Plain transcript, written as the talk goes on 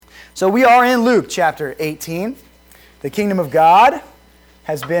So we are in Luke chapter 18. The kingdom of God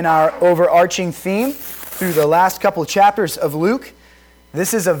has been our overarching theme through the last couple of chapters of Luke.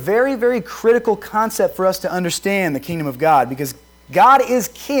 This is a very, very critical concept for us to understand the kingdom of God, because God is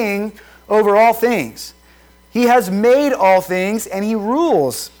king over all things. He has made all things and He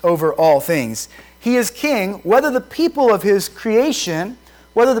rules over all things. He is king whether the people of His creation,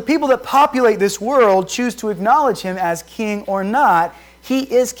 whether the people that populate this world choose to acknowledge Him as king or not. He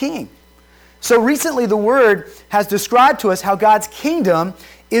is king. So recently the Word has described to us how God's kingdom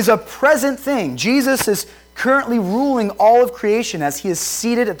is a present thing. Jesus is currently ruling all of creation as He is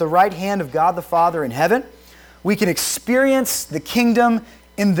seated at the right hand of God the Father in heaven. We can experience the kingdom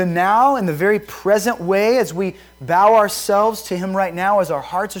in the now, in the very present way, as we bow ourselves to Him right now, as our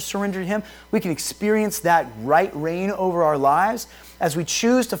hearts are surrendered to Him. We can experience that right reign over our lives. As we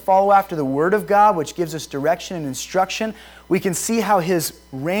choose to follow after the Word of God, which gives us direction and instruction, we can see how His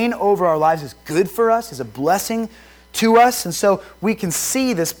reign over our lives is good for us, is a blessing to us. And so we can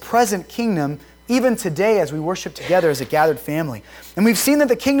see this present kingdom even today as we worship together as a gathered family. And we've seen that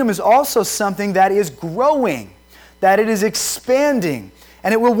the kingdom is also something that is growing, that it is expanding,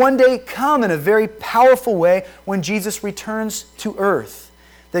 and it will one day come in a very powerful way when Jesus returns to earth.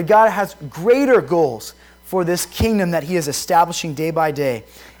 That God has greater goals for this kingdom that He is establishing day by day.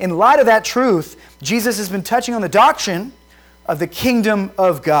 In light of that truth, Jesus has been touching on the doctrine of the kingdom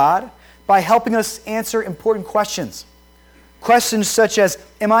of God by helping us answer important questions. Questions such as,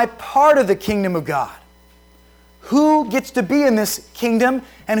 am I part of the kingdom of God? Who gets to be in this kingdom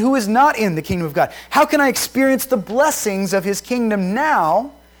and who is not in the kingdom of God? How can I experience the blessings of His kingdom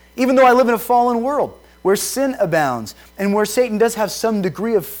now, even though I live in a fallen world where sin abounds and where Satan does have some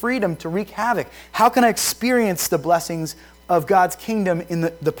degree of freedom to wreak havoc? How can I experience the blessings of God's kingdom in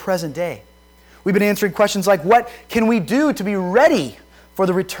the present day? We've been answering questions like, what can we do to be ready for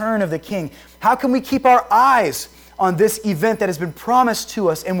the return of the King? How can we keep our eyes on this event that has been promised to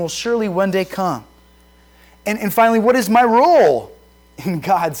us and will surely one day come? And finally, what is my role in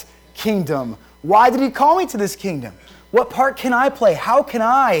God's kingdom? Why did He call me to this kingdom? What part can I play? How can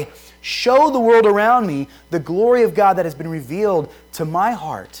I show the world around me the glory of God that has been revealed to my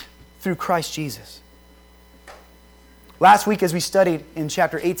heart through Christ Jesus? Last week, as we studied in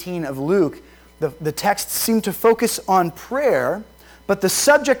chapter 18 of Luke, the text seemed to focus on prayer, but the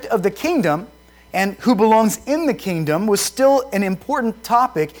subject of the kingdom and who belongs in the kingdom was still an important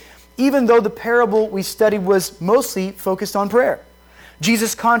topic, even though the parable we studied was mostly focused on prayer.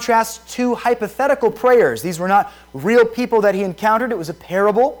 Jesus contrasts two hypothetical prayers. These were not real people that He encountered. It was a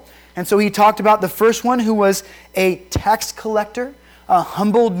parable. And so He talked about the first one, who was a tax collector, a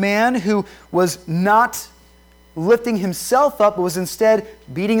humbled man who was not lifting himself up, but was instead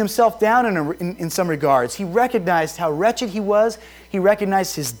beating himself down in some regards. He recognized how wretched he was. He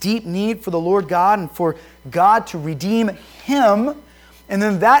recognized his deep need for the Lord God and for God to redeem him. And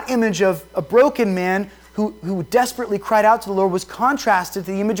then that image of a broken man who desperately cried out to the Lord was contrasted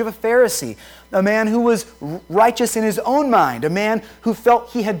to the image of a Pharisee, a man who was righteous in his own mind, a man who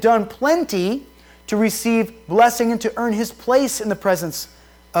felt he had done plenty to receive blessing and to earn his place in the presence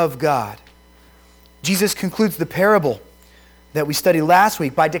of God. Jesus concludes the parable that we studied last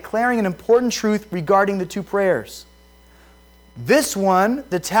week by declaring an important truth regarding the two prayers. This one,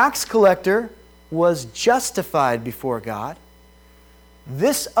 the tax collector, was justified before God.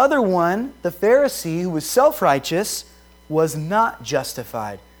 This other one, the Pharisee, who was self-righteous, was not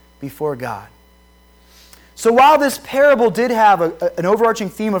justified before God. So while this parable did have an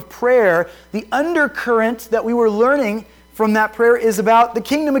overarching theme of prayer, the undercurrent that we were learning from that prayer is about the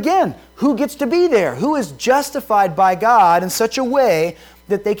kingdom again. Who gets to be there? Who is justified by God in such a way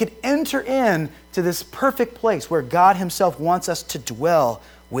that they could enter in to this perfect place where God Himself wants us to dwell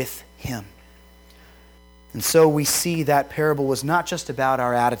with Him? And so we see that parable was not just about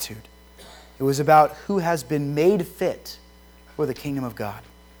our attitude. It was about who has been made fit for the kingdom of God.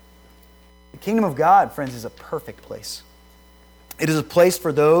 The kingdom of God, friends, is a perfect place. It is a place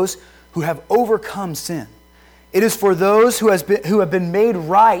for those who have overcome sin. It is for those who have been made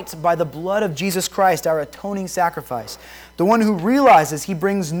right by the blood of Jesus Christ, our atoning sacrifice. The one who realizes he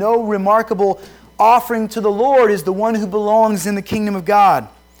brings no remarkable offering to the Lord is the one who belongs in the kingdom of God.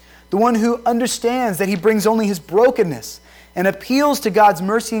 The one who understands that he brings only his brokenness and appeals to God's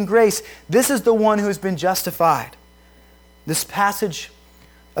mercy and grace, this is the one who has been justified. This passage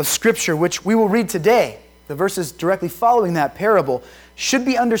of Scripture, which we will read today, the verses directly following that parable, should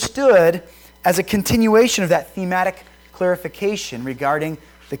be understood as a continuation of that thematic clarification regarding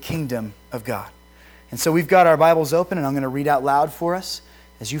the kingdom of God. And so we've got our Bibles open, and I'm going to read out loud for us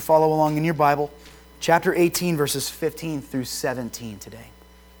as you follow along in your Bible, chapter 18, verses 15 through 17 today.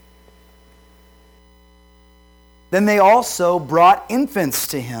 Then they also brought infants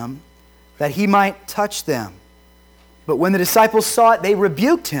to him, that he might touch them. But when the disciples saw it, they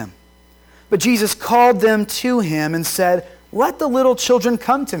rebuked him. But Jesus called them to him and said, "Let the little children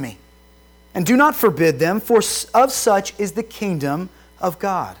come to me, and do not forbid them, for of such is the kingdom of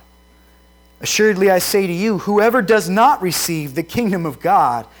God. Assuredly I say to you, whoever does not receive the kingdom of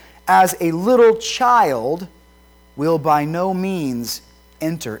God as a little child will by no means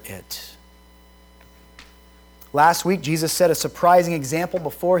enter it." Last week, Jesus set a surprising example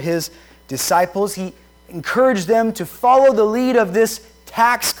before his disciples. He encouraged them to follow the lead of this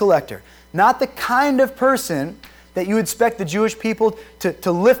tax collector, not the kind of person that you expect the Jewish people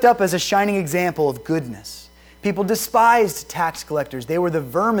to lift up as a shining example of goodness. People despised tax collectors. They were the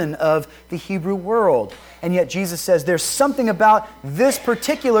vermin of the Hebrew world. And yet Jesus says there's something about this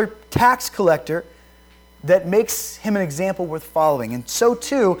particular tax collector that makes him an example worth following. And so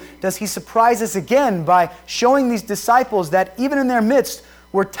too does he surprise us again by showing these disciples that even in their midst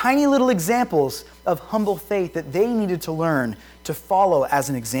were tiny little examples of humble faith that they needed to learn to follow as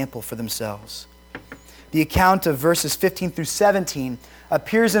an example for themselves. The account of verses 15 through 17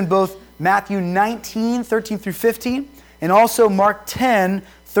 appears in both Matthew 19, 13 through 15, and also Mark 10,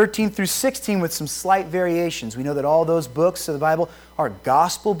 13 through 16 with some slight variations. We know that all those books of the Bible are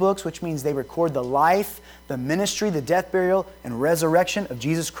gospel books, which means they record the life, the ministry, the death, burial, and resurrection of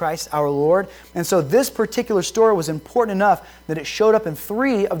Jesus Christ our Lord. And so this particular story was important enough that it showed up in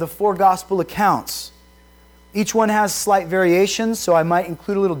 3 of the 4 gospel accounts. Each one has slight variations, so I might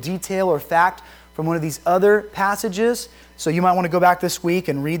include a little detail or fact from one of these other passages. So you might want to go back this week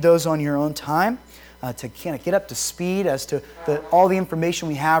and read those on your own time to kind of get up to speed as to all the information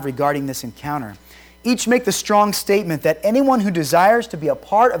we have regarding this encounter. Each make the strong statement that anyone who desires to be a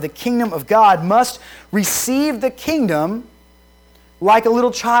part of the kingdom of God must receive the kingdom like a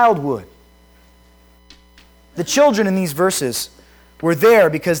little child would. The children in these verses were there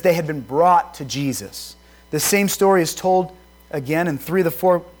because they had been brought to Jesus. The same story is told again in 3 of the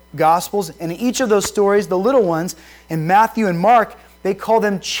 4 Gospels. And in each of those stories, the little ones, in Matthew and Mark, they call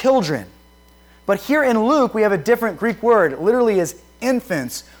them children. But here in Luke, we have a different Greek word. It literally is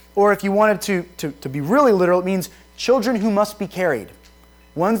infants. Or if you wanted to be really literal, it means children who must be carried.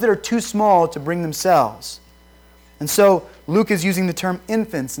 Ones that are too small to bring themselves. And so Luke is using the term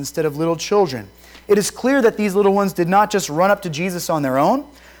infants instead of little children. It is clear that these little ones did not just run up to Jesus on their own.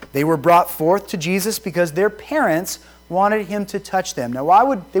 They were brought forth to Jesus because their parents wanted him to touch them. Now, why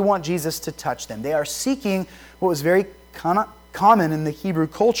would they want Jesus to touch them? They are seeking what was very common in the Hebrew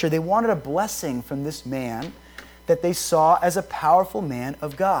culture. They wanted a blessing from this man that they saw as a powerful man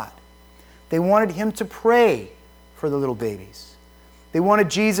of God. They wanted him to pray for the little babies. They wanted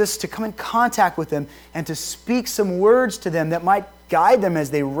Jesus to come in contact with them and to speak some words to them that might guide them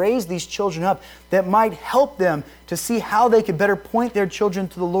as they raise these children up, that might help them to see how they could better point their children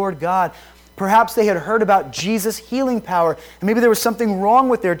to the Lord God. Perhaps they had heard about Jesus' healing power, and maybe there was something wrong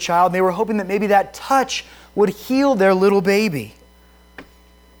with their child, and they were hoping that maybe that touch would heal their little baby.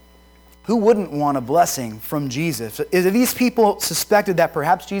 Who wouldn't want a blessing from Jesus? If these people suspected that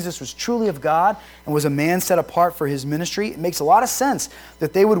perhaps Jesus was truly of God and was a man set apart for his ministry, it makes a lot of sense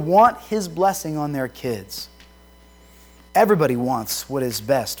that they would want his blessing on their kids. Everybody wants what is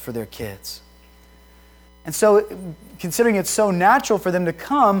best for their kids. And so, considering it's so natural for them to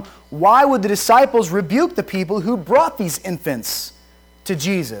come, why would the disciples rebuke the people who brought these infants to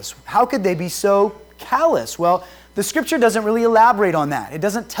Jesus? How could they be so callous? Well, the Scripture doesn't really elaborate on that. It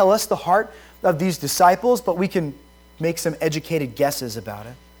doesn't tell us the heart of these disciples, but we can make some educated guesses about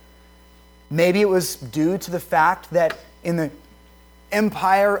it. Maybe it was due to the fact that in the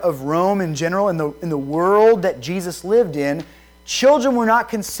empire of Rome in general, in the world that Jesus lived in, children were not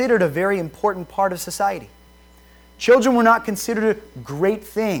considered a very important part of society. Children were not considered a great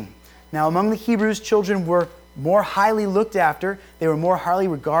thing. Now, among the Hebrews, children were more highly looked after. They were more highly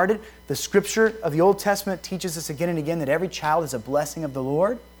regarded. The Scripture of the Old Testament teaches us again and again that every child is a blessing of the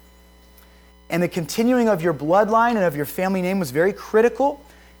Lord. And the continuing of your bloodline and of your family name was very critical.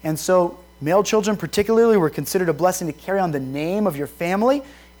 And so male children particularly were considered a blessing to carry on the name of your family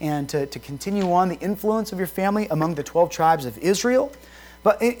and to continue on the influence of your family among the 12 tribes of Israel.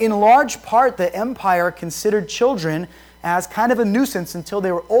 But in large part, the empire considered children as kind of a nuisance until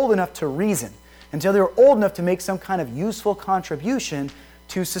they were old enough to reason, until they were old enough to make some kind of useful contribution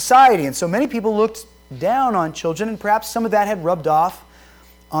to society. And so many people looked down on children, and perhaps some of that had rubbed off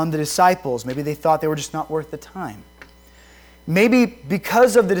on the disciples. Maybe they thought they were just not worth the time. Maybe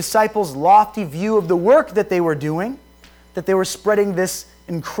because of the disciples' lofty view of the work that they were doing, that they were spreading this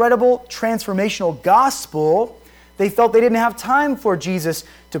incredible transformational gospel, They felt they didn't have time for Jesus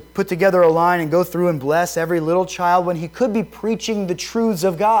to put together a line and go through and bless every little child when he could be preaching the truths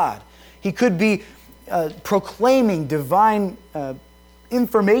of God. He could be proclaiming divine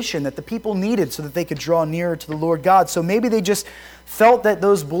information that the people needed so that they could draw nearer to the Lord God. So maybe they just felt that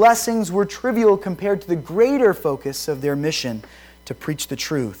those blessings were trivial compared to the greater focus of their mission to preach the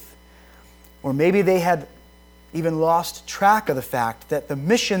truth. Or maybe they had even lost track of the fact that the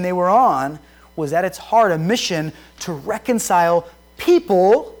mission they were on was at its heart a mission to reconcile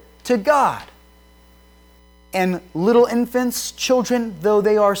people to God. And little infants, children, though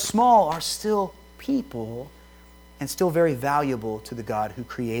they are small, are still people and still very valuable to the God who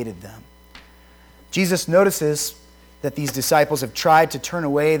created them. Jesus notices that these disciples have tried to turn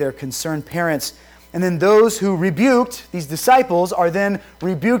away their concerned parents, and then those who rebuked these disciples are then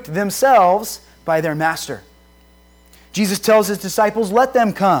rebuked themselves by their master. Jesus tells his disciples, let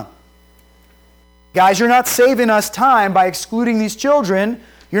them come. Guys, you're not saving us time by excluding these children.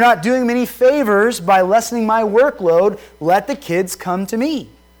 You're not doing me any favors by lessening my workload. Let the kids come to me.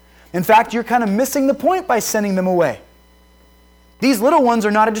 In fact, you're kind of missing the point by sending them away. These little ones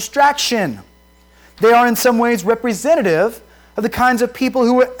are not a distraction. They are in some ways representative of the kinds of people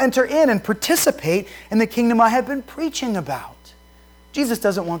who will enter in and participate in the kingdom I have been preaching about. Jesus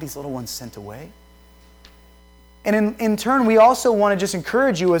doesn't want these little ones sent away. And in turn, we also want to just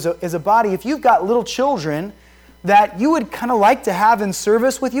encourage you as a body, if you've got little children that you would kind of like to have in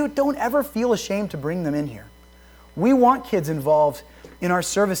service with you, don't ever feel ashamed to bring them in here. We want kids involved in our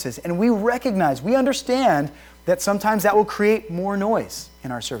services, and we understand that sometimes that will create more noise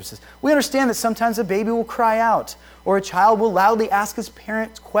in our services. We understand that sometimes a baby will cry out, or a child will loudly ask his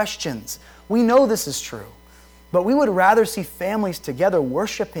parents questions. We know this is true. But we would rather see families together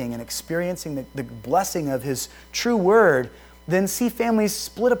worshiping and experiencing the blessing of His true word than see families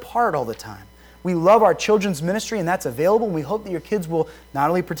split apart all the time. We love our children's ministry, and that's available. We hope that your kids will not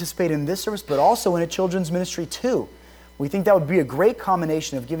only participate in this service, but also in a children's ministry too. We think that would be a great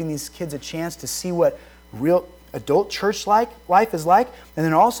combination of giving these kids a chance to see what real adult church life is like, and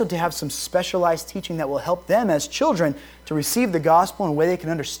then also to have some specialized teaching that will help them as children to receive the gospel in a way they can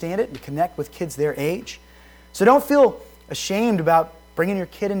understand it and connect with kids their age. So don't feel ashamed about bringing your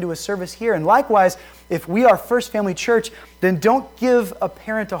kid into a service here. And likewise, if we are First Family Church, then don't give a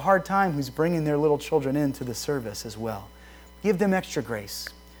parent a hard time who's bringing their little children into the service as well. Give them extra grace.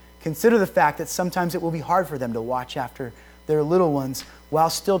 Consider the fact that sometimes it will be hard for them to watch after their little ones while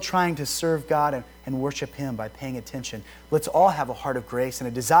still trying to serve God and worship Him by paying attention. Let's all have a heart of grace and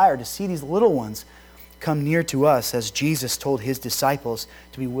a desire to see these little ones come near to us as Jesus told His disciples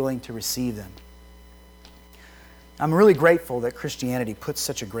to be willing to receive them. I'm really grateful that Christianity puts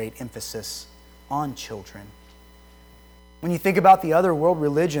such a great emphasis on children. When you think about the other world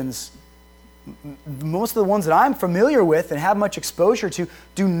religions, most of the ones that I'm familiar with and have much exposure to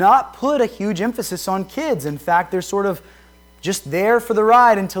do not put a huge emphasis on kids. In fact, they're sort of just there for the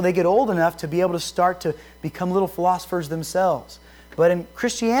ride until they get old enough to be able to start to become little philosophers themselves. But in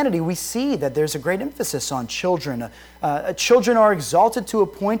Christianity, we see that there's a great emphasis on children. Children are exalted to a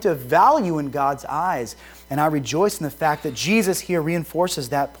point of value in God's eyes. And I rejoice in the fact that Jesus here reinforces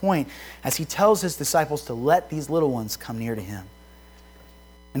that point as He tells His disciples to let these little ones come near to Him.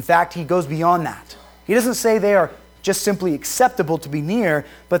 In fact, He goes beyond that. He doesn't say they are just simply acceptable to be near,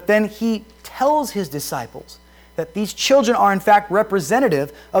 but then He tells His disciples that these children are in fact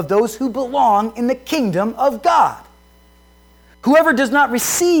representative of those who belong in the kingdom of God. Whoever does not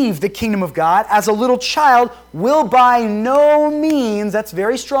receive the kingdom of God as a little child will by no means, that's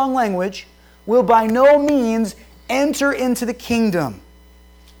very strong language, will by no means enter into the kingdom.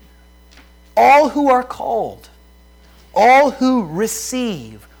 All who are called, all who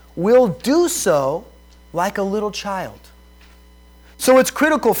receive, will do so like a little child. So it's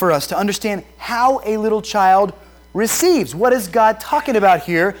critical for us to understand how a little child receives. What is God talking about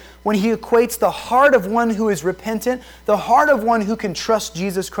here when He equates the heart of one who is repentant, the heart of one who can trust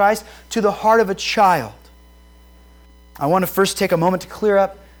Jesus Christ, to the heart of a child? I want to first take a moment to clear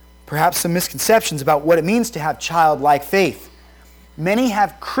up perhaps some misconceptions about what it means to have childlike faith. Many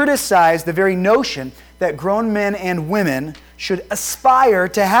have criticized the very notion that grown men and women should aspire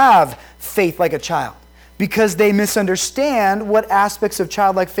to have faith like a child because they misunderstand what aspects of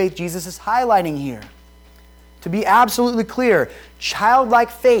childlike faith Jesus is highlighting here. To be absolutely clear,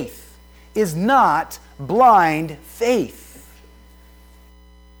 childlike faith is not blind faith.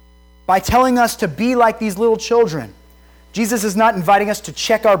 By telling us to be like these little children, Jesus is not inviting us to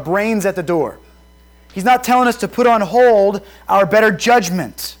check our brains at the door. He's not telling us to put on hold our better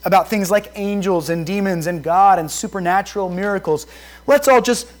judgment about things like angels and demons and God and supernatural miracles. Let's all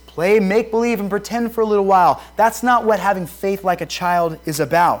just play make-believe and pretend for a little while. That's not what having faith like a child is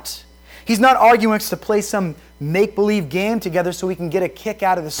about. He's not arguing us to play some make-believe game together so we can get a kick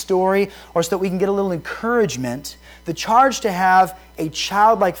out of the story or so that we can get a little encouragement. The charge to have a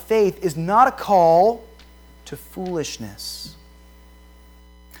childlike faith is not a call to foolishness.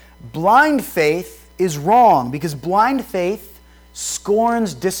 Blind faith is wrong because blind faith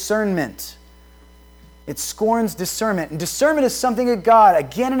scorns discernment. It scorns discernment. And discernment is something that God,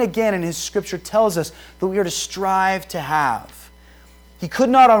 again and again in His Scripture, tells us that we are to strive to have. He could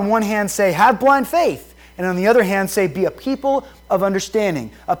not on one hand say, have blind faith, and on the other hand say, be a people of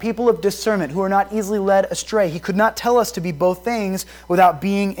understanding, a people of discernment who are not easily led astray. He could not tell us to be both things without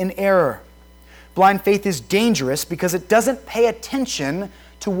being in error. Blind faith is dangerous because it doesn't pay attention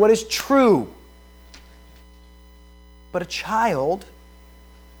to what is true. But a child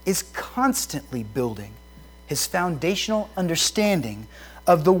is constantly building his foundational understanding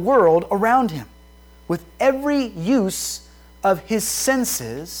of the world around him. With every use of his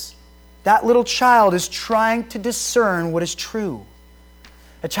senses, that little child is trying to discern what is true.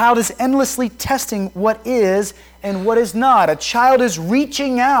 A child is endlessly testing what is and what is not. A child is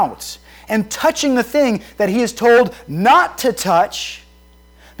reaching out and touching the thing that he is told not to touch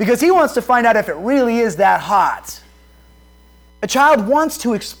because he wants to find out if it really is that hot. A child wants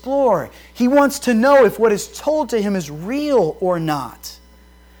to explore. He wants to know if what is told to him is real or not.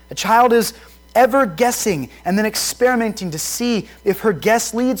 A child is ever guessing and then experimenting to see if her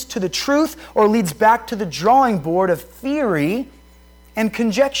guess leads to the truth or leads back to the drawing board of theory and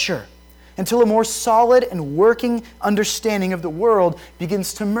conjecture until a more solid and working understanding of the world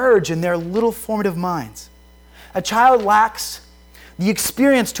begins to merge in their little formative minds. A child lacks the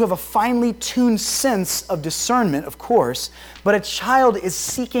experience to have a finely tuned sense of discernment, of course, but a child is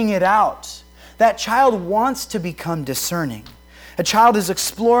seeking it out. That child wants to become discerning. A child is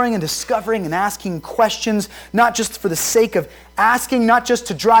exploring and discovering and asking questions, not just for the sake of asking, not just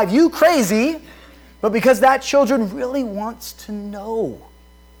to drive you crazy, but because that child really wants to know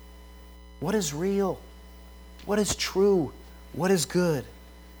what is real, what is true, what is good.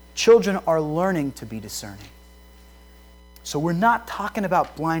 Children are learning to be discerning. So we're not talking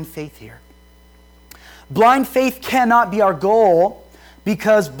about blind faith here. Blind faith cannot be our goal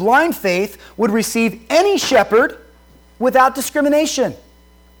because blind faith would receive any shepherd without discrimination.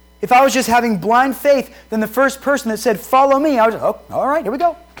 If I was just having blind faith, then the first person that said, follow me, I was just, oh, all right, here we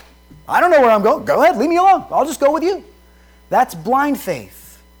go. I don't know where I'm going. Go ahead, leave me alone. I'll just go with you. That's blind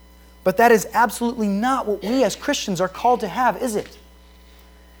faith. But that is absolutely not what we as Christians are called to have, is it?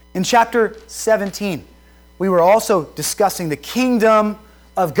 In chapter 17, we were also discussing the kingdom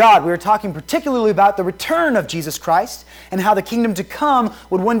of God. We were talking particularly about the return of Jesus Christ and how the kingdom to come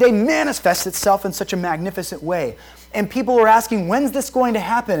would one day manifest itself in such a magnificent way. And people were asking, when's this going to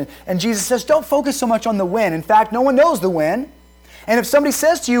happen? And Jesus says, don't focus so much on the when. In fact, no one knows the when. And if somebody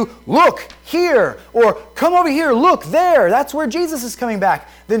says to you, look here, or come over here, look there, that's where Jesus is coming back,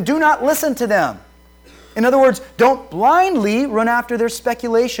 then do not listen to them. In other words, don't blindly run after their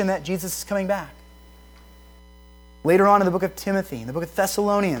speculation that Jesus is coming back. Later on in the book of Timothy, in the book of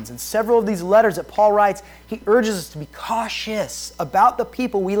Thessalonians, and several of these letters that Paul writes, he urges us to be cautious about the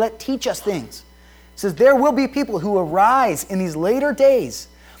people we let teach us things. He says there will be people who arise in these later days,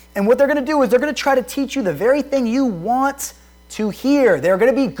 and what they're going to do is they're going to try to teach you the very thing you want to hear. They're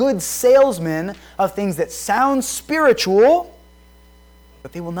going to be good salesmen of things that sound spiritual,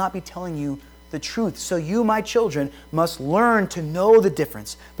 but they will not be telling you the truth. So you, my children, must learn to know the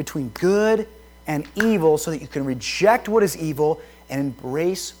difference between good and evil so that you can reject what is evil and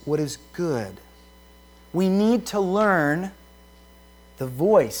embrace what is good. We need to learn the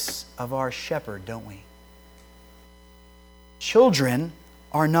voice of our shepherd, don't we? Children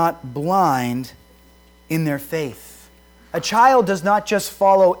are not blind in their faith. A child does not just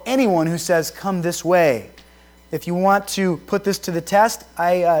follow anyone who says, come this way. If you want to put this to the test,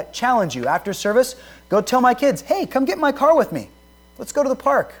 I challenge you. After service, go tell my kids, hey, come get in my car with me. Let's go to the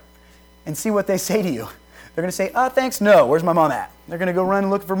park. And see what they say to you. They're going to say, thanks, no, where's my mom at? They're going to go run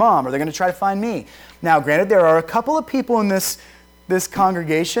and look for mom, or they're going to try to find me. Now, granted, there are a couple of people in this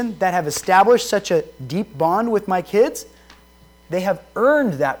congregation that have established such a deep bond with my kids. They have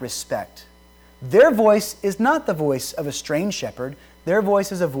earned that respect. Their voice is not the voice of a strange shepherd. Their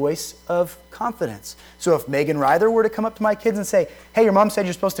voice is a voice of confidence. So if Megan Ryther were to come up to my kids and say, hey, your mom said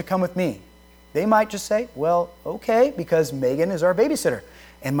you're supposed to come with me, they might just say, well, okay, because Megan is our babysitter.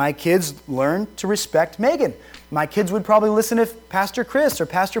 And my kids learn to respect Megan. My kids would probably listen if Pastor Chris or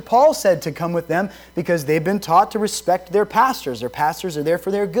Pastor Paul said to come with them because they've been taught to respect their pastors. Their pastors are there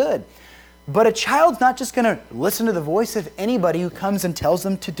for their good. But a child's not just going to listen to the voice of anybody who comes and tells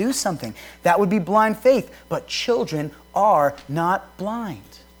them to do something. That would be blind faith. But children are not blind.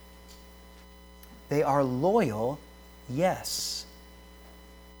 They are loyal, yes.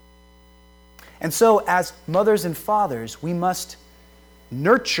 And so as mothers and fathers, we must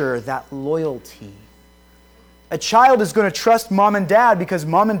nurture that loyalty. A child is going to trust mom and dad because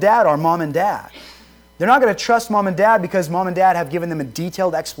mom and dad are mom and dad. They're not going to trust mom and dad because mom and dad have given them a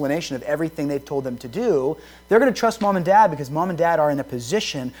detailed explanation of everything they've told them to do. They're going to trust mom and dad because mom and dad are in a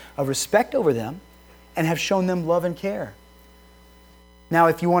position of respect over them and have shown them love and care. Now,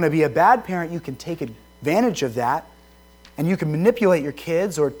 if you want to be a bad parent, you can take advantage of that and you can manipulate your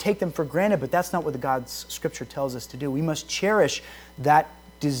kids or take them for granted, but that's not what God's Scripture tells us to do. We must cherish that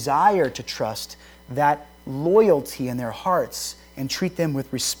desire to trust, that loyalty in their hearts, and treat them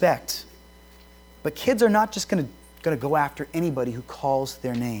with respect. But kids are not just going to go after anybody who calls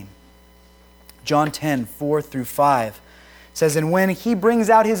their name. John 10, 4-5 says, "And when he brings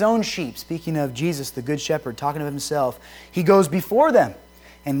out his own sheep," speaking of Jesus, the good shepherd, talking of himself, "he goes before them,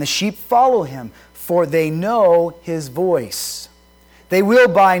 and the sheep follow him, for they know his voice. They will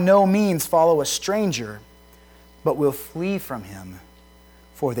by no means follow a stranger, but will flee from him,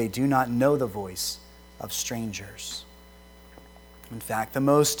 for they do not know the voice of strangers." In fact, the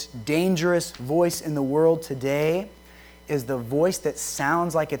most dangerous voice in the world today is the voice that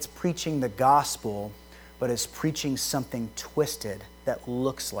sounds like it's preaching the gospel, but is preaching something twisted that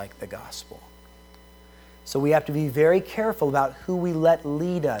looks like the gospel. So we have to be very careful about who we let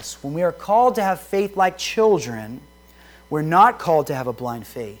lead us. When we are called to have faith like children, we're not called to have a blind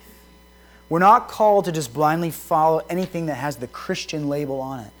faith. We're not called to just blindly follow anything that has the Christian label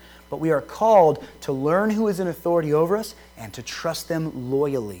on it. But we are called to learn who is in authority over us and to trust them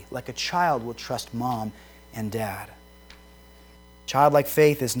loyally, like a child will trust mom and dad. Childlike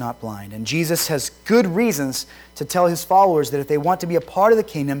faith is not blind. And Jesus has good reasons to tell his followers that if they want to be a part of the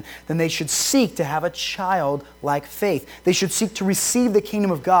kingdom, then they should seek to have a childlike faith. They should seek to receive the kingdom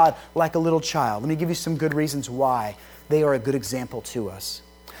of God like a little child. Let me give you some good reasons why they are a good example to us.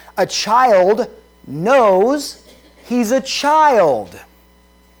 A child knows he's a child.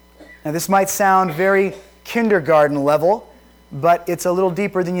 Now, this might sound very kindergarten level, but it's a little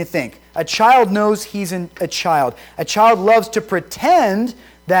deeper than you think. A child knows he's a child. A child loves to pretend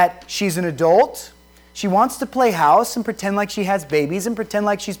that she's an adult. She wants to play house and pretend like she has babies and pretend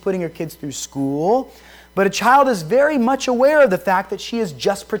like she's putting her kids through school. But a child is very much aware of the fact that she is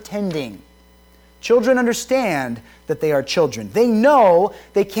just pretending. Children understand that they are children. They know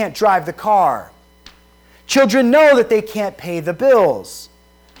they can't drive the car. Children know that they can't pay the bills.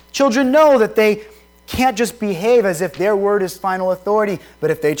 Children know that they can't just behave as if their word is final authority, but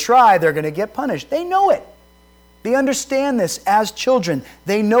if they try, they're going to get punished. They know it. They understand this as children.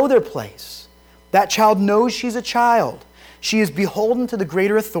 They know their place. That child knows she's a child. She is beholden to the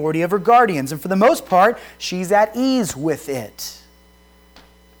greater authority of her guardians, and for the most part, she's at ease with it.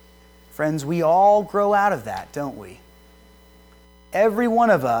 Friends, we all grow out of that, don't we? Every one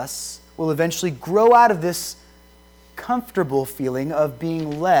of us will eventually grow out of this comfortable feeling of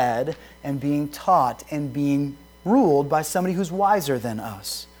being led and being taught and being ruled by somebody who's wiser than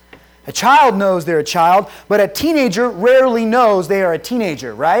us. A child knows they're a child, but a teenager rarely knows they are a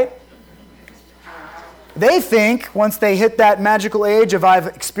teenager, right? They think, once they hit that magical age of I've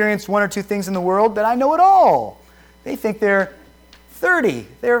experienced one or two things in the world, that I know it all. They think they're 30,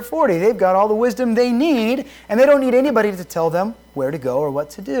 they're 40, they've got all the wisdom they need, and they don't need anybody to tell them where to go or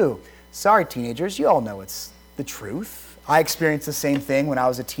what to do. Sorry, teenagers, you all know it's the truth. I experienced the same thing when I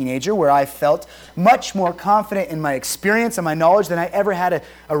was a teenager, where I felt much more confident in my experience and my knowledge than I ever had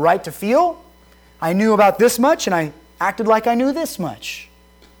a right to feel. I knew about this much, and I acted like I knew this much.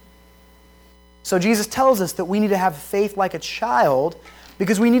 So Jesus tells us that we need to have faith like a child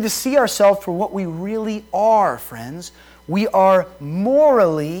because we need to see ourselves for what we really are, friends. We are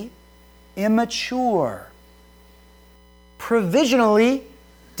morally immature, provisionally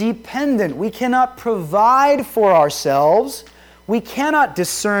dependent. We cannot provide for ourselves. We cannot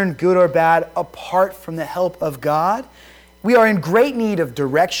discern good or bad apart from the help of God. We are in great need of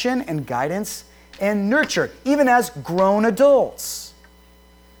direction and guidance and nurture, even as grown adults.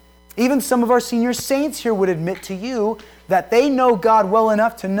 Even some of our senior saints here would admit to you that they know God well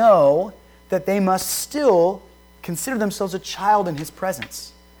enough to know that they must still consider themselves a child in His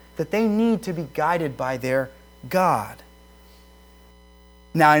presence, that they need to be guided by their God.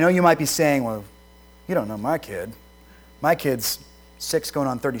 Now, I know you might be saying, well, you don't know my kid. My kid's 6 going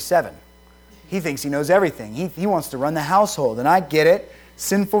on 37. He thinks he knows everything. He wants to run the household, and I get it.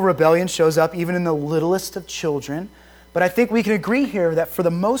 Sinful rebellion shows up even in the littlest of children. But I think we can agree here that for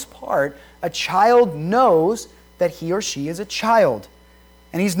the most part, a child knows that he or she is a child.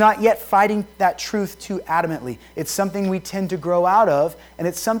 And he's not yet fighting that truth too adamantly. It's something we tend to grow out of, and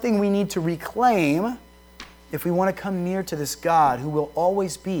it's something we need to reclaim if we want to come near to this God who will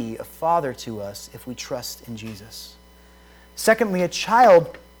always be a father to us if we trust in Jesus. Secondly, a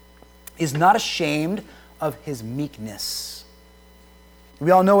child is not ashamed of his meekness.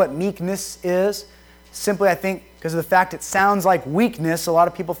 We all know what meekness is. Simply, I think, because of the fact it sounds like weakness, a lot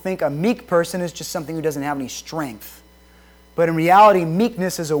of people think a meek person is just something who doesn't have any strength. But in reality,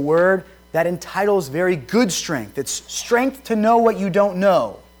 meekness is a word that entitles very good strength. It's strength to know what you don't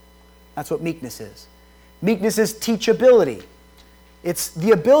know. That's what meekness is. Meekness is teachability. It's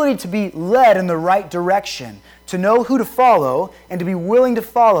the ability to be led in the right direction, to know who to follow, and to be willing to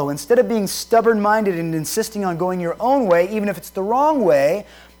follow. Instead of being stubborn-minded and insisting on going your own way, even if it's the wrong way,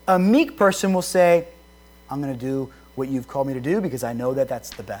 a meek person will say, I'm going to do what you've called me to do because I know that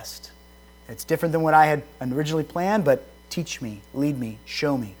that's the best. It's different than what I had originally planned, but teach me, lead me,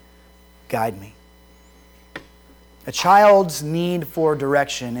 show me, guide me. A child's need for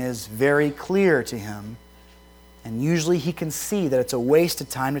direction is very clear to him, and usually he can see that it's a waste of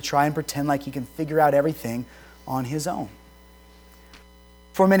time to try and pretend like he can figure out everything on his own.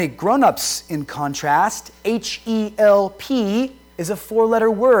 For many grown-ups, in contrast, H-E-L-P is a four-letter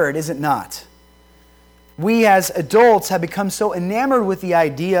word, is it not? We as adults have become so enamored with the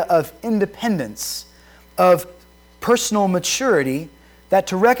idea of independence, of personal maturity, that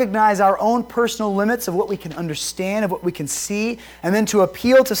to recognize our own personal limits of what we can understand, of what we can see, and then to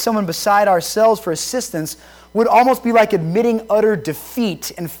appeal to someone beside ourselves for assistance would almost be like admitting utter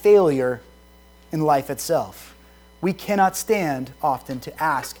defeat and failure in life itself. We cannot stand often to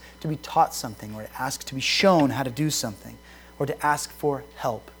ask to be taught something, or to ask to be shown how to do something, or to ask for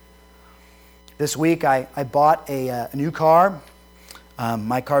help. This week I bought a new car.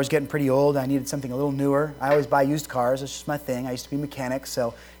 My car's getting pretty old. I needed something a little newer. I always buy used cars. It's just my thing. I used to be a mechanic, so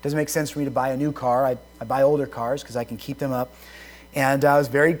it doesn't make sense for me to buy a new car. I buy older cars because I can keep them up. And I was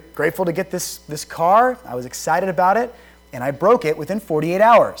very grateful to get this car. I was excited about it, and I broke it within 48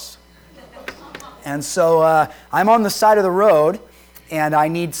 hours. And so I'm on the side of the road, and I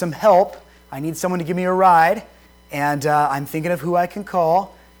need some help. I need someone to give me a ride, and I'm thinking of who I can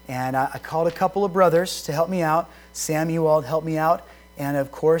call. And I called a couple of brothers to help me out. Sam Ewald helped me out. And of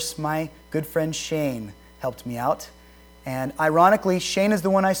course, my good friend Shane helped me out. And ironically, Shane is the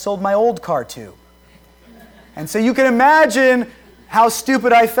one I sold my old car to. And so you can imagine how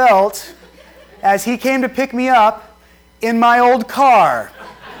stupid I felt as he came to pick me up in my old car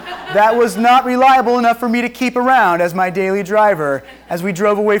that was not reliable enough for me to keep around as my daily driver as we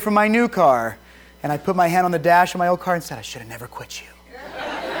drove away from my new car. And I put my hand on the dash of my old car and said, I should have never quit you.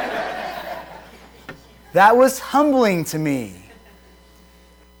 That was humbling to me.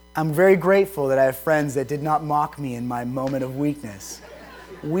 I'm very grateful that I have friends that did not mock me in my moment of weakness.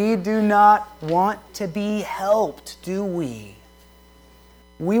 We do not want to be helped, do we?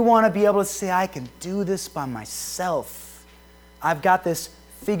 We want to be able to say, I can do this by myself. I've got this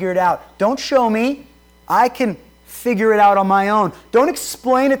figured out. Don't show me. I can figure it out on my own. Don't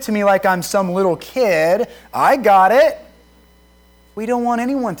explain it to me like I'm some little kid. I got it. We don't want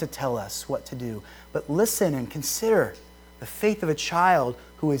anyone to tell us what to do. But listen and consider the faith of a child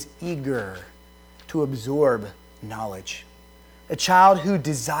who is eager to absorb knowledge. A child who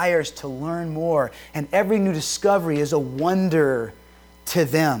desires to learn more, and every new discovery is a wonder to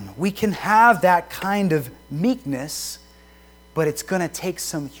them. We can have that kind of meekness, but it's going to take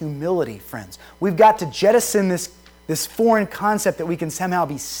some humility, friends. We've got to jettison this foreign concept that we can somehow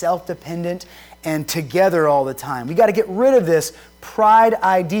be self-dependent and together all the time. We've got to get rid of this pride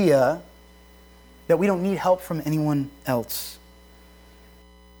idea that we don't need help from anyone else.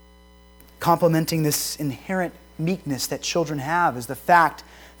 Complementing this inherent meekness that children have is the fact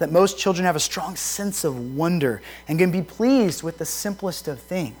that most children have a strong sense of wonder and can be pleased with the simplest of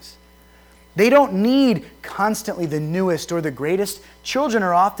things. They don't need constantly the newest or the greatest. Children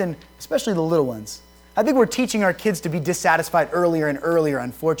are often, especially the little ones, I think we're teaching our kids to be dissatisfied earlier and earlier,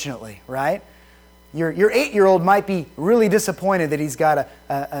 unfortunately, right? Your 8-year-old might be really disappointed that he's got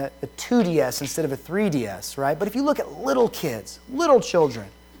a 2DS instead of a 3DS, right? But if you look at little kids, little children,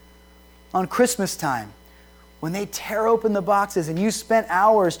 on Christmas time, when they tear open the boxes and you spent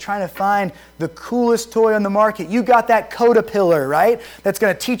hours trying to find the coolest toy on the market, you got that Caterpillar, right? That's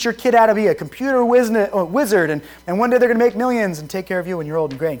going to teach your kid how to be a computer wizard, and one day they're going to make millions and take care of you when you're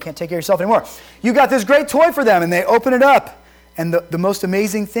old and gray and can't take care of yourself anymore. You got this great toy for them, and they open it up, and the most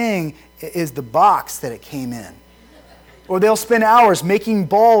amazing thing is the box that it came in. Or they'll spend hours making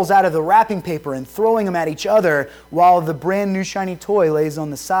balls out of the wrapping paper and throwing them at each other while the brand new shiny toy lays on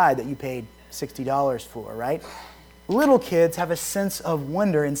the side that you paid $60 for, right? Little kids have a sense of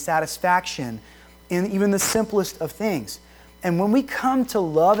wonder and satisfaction in even the simplest of things. And when we come to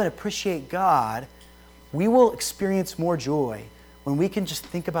love and appreciate God, we will experience more joy when we can just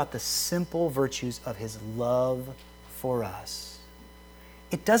think about the simple virtues of His love for us.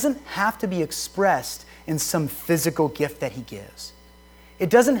 It doesn't have to be expressed in some physical gift that He gives. It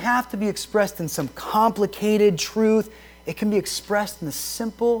doesn't have to be expressed in some complicated truth. It can be expressed in the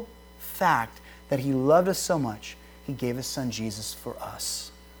simple fact that He loved us so much, He gave His Son Jesus for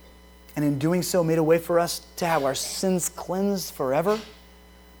us. And in doing so, made a way for us to have our sins cleansed forever,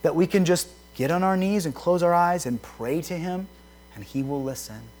 that we can just get on our knees and close our eyes and pray to Him, and He will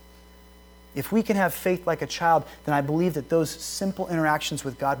listen. If we can have faith like a child, then I believe that those simple interactions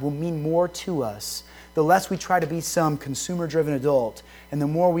with God will mean more to us. The less we try to be some consumer-driven adult, and the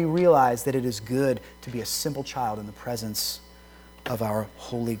more we realize that it is good to be a simple child in the presence of our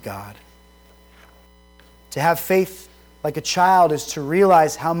holy God. To have faith like a child is to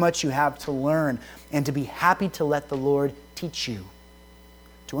realize how much you have to learn and to be happy to let the Lord teach you.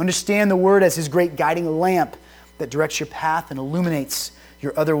 To understand the Word as His great guiding lamp that directs your path and illuminates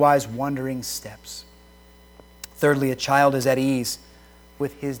your otherwise wandering steps. Thirdly, a child is at ease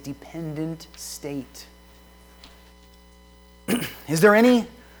with his dependent state. Is there any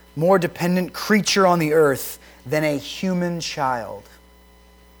more dependent creature on the earth than a human child?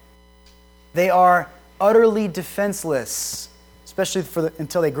 They are utterly defenseless, especially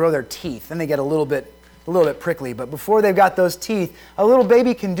until they grow their teeth. Then they get a little bit prickly. But before they've got those teeth, a little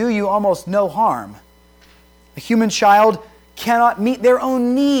baby can do you almost no harm. A human child cannot meet their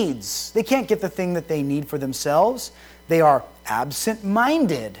own needs. They can't get the thing that they need for themselves. They are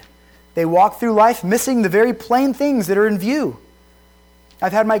absent-minded. They walk through life missing the very plain things that are in view.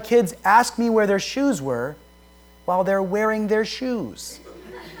 I've had my kids ask me where their shoes were while they're wearing their shoes.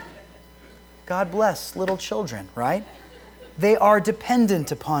 God bless little children, right? They are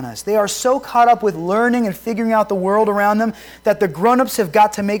dependent upon us. They are so caught up with learning and figuring out the world around them that the grown-ups have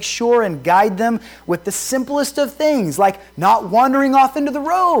got to make sure and guide them with the simplest of things, like not wandering off into the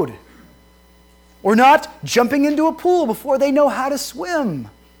road or not jumping into a pool before they know how to swim.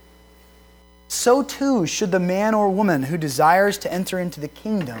 So too should the man or woman who desires to enter into the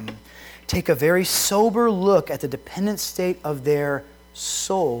kingdom take a very sober look at the dependent state of their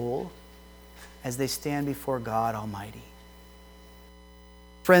soul as they stand before God Almighty.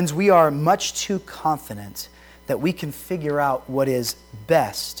 Friends, we are much too confident that we can figure out what is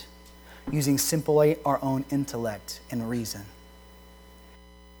best using simply our own intellect and reason.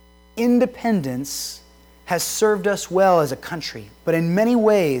 Independence has served us well as a country, but in many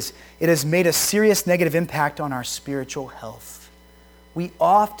ways it has made a serious negative impact on our spiritual health. We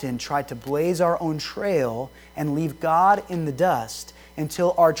often try to blaze our own trail and leave God in the dust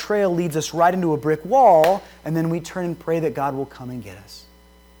until our trail leads us right into a brick wall, and then we turn and pray that God will come and get us.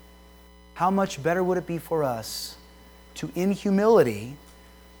 How much better would it be for us to, in humility,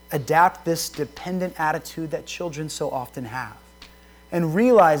 adapt this dependent attitude that children so often have, and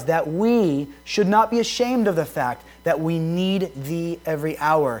realize that we should not be ashamed of the fact that we need Thee every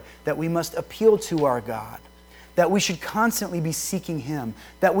hour, that we must appeal to our God, that we should constantly be seeking Him,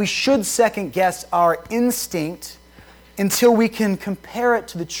 that we should second guess our instinct until we can compare it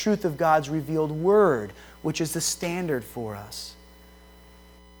to the truth of God's revealed Word, which is the standard for us.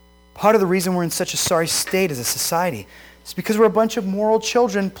 Part of the reason we're in such a sorry state as a society is because we're a bunch of moral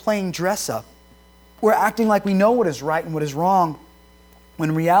children playing dress-up. We're acting like we know what is right and what is wrong, when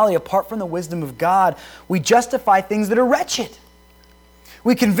in reality, apart from the wisdom of God, we justify things that are wretched.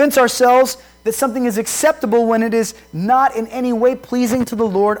 We convince ourselves that something is acceptable when it is not in any way pleasing to the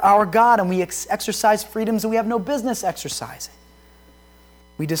Lord our God, and we exercise freedoms that we have no business exercising.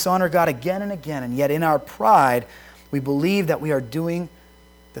 We dishonor God again and again, and yet in our pride, we believe that we are doing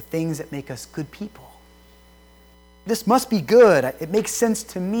the things that make us good people. This must be good. It makes sense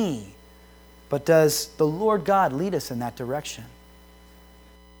to me. But does the Lord God lead us in that direction?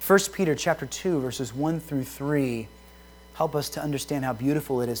 1 Peter chapter 2, verses 1 through 3 help us to understand how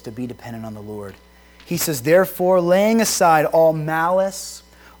beautiful it is to be dependent on the Lord. He says, "Therefore, laying aside all malice,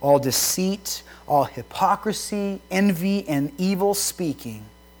 all deceit, all hypocrisy, envy, and evil speaking,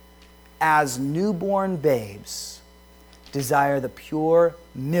 as newborn babes, desire the pure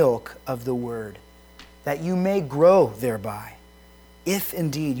milk of the word, that you may grow thereby, if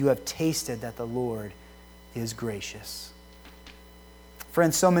indeed you have tasted that the Lord is gracious."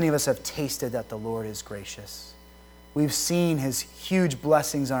 Friends, so many of us have tasted that the Lord is gracious. We've seen his huge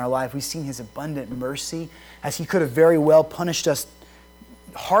blessings on our life. We've seen his abundant mercy, as he could have very well punished us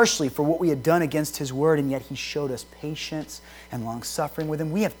harshly for what we had done against his word, and yet he showed us patience and long-suffering with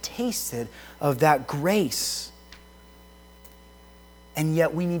him. We have tasted of that grace. And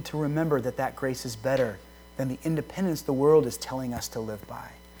yet we need to remember that that grace is better than the independence the world is telling us to live by.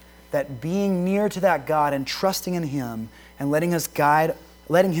 That being near to that God and trusting in him and letting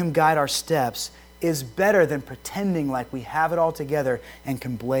him guide our steps is better than pretending like we have it all together and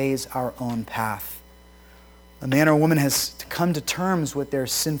can blaze our own path. A man or a woman has to come to terms with their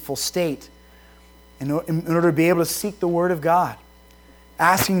sinful state in order to be able to seek the Word of God,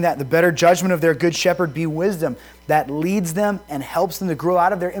 asking that the better judgment of their good shepherd be wisdom that leads them and helps them to grow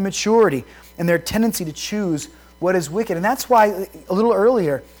out of their immaturity and their tendency to choose what is wicked. And that's why, a little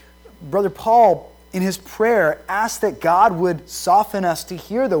earlier, Brother Paul, in his prayer, asked that God would soften us to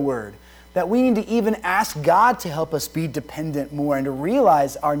hear the Word, that we need to even ask God to help us be dependent more and to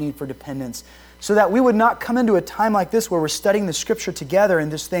realize our need for dependence, so that we would not come into a time like this where we're studying the Scripture together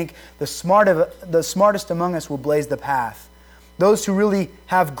and just think the smartest among us will blaze the path. Those who really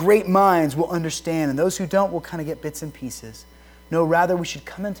have great minds will understand, and those who don't will kind of get bits and pieces. No, rather we should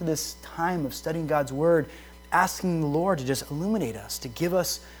come into this time of studying God's Word, asking the Lord to just illuminate us, to give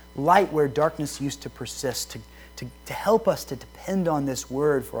us light where darkness used to persist, to help us to depend on this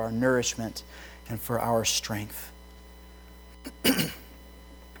Word for our nourishment and for our strength.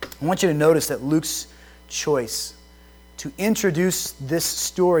 I want you to notice that Luke's choice to introduce this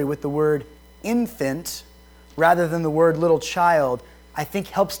story with the word infant rather than the word little child, I think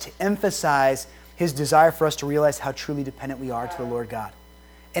helps to emphasize his desire for us to realize how truly dependent we are to the Lord God.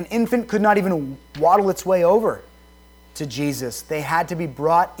 An infant could not even waddle its way over to Jesus. They had to be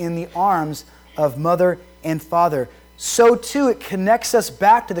brought in the arms of mother and father. So too, it connects us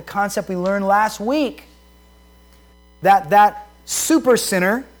back to the concept we learned last week, that super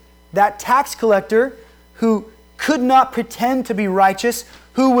sinner, that tax collector who could not pretend to be righteous,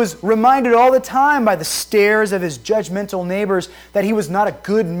 who was reminded all the time by the stares of his judgmental neighbors that he was not a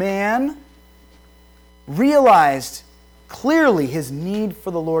good man, realized clearly his need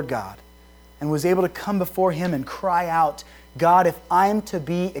for the Lord God and was able to come before him and cry out, God, if I'm to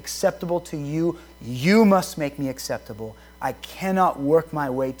be acceptable to you, you must make me acceptable. I cannot work my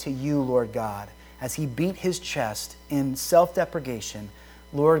way to you, Lord God. As he beat his chest in self-deprecation,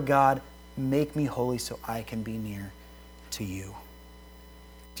 Lord God, make me holy so I can be near to you.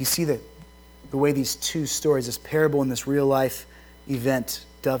 Do you see the way these two stories, this parable and this real life event,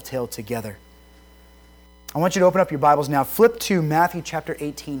 dovetail together? I want you to open up your Bibles now. Flip to Matthew chapter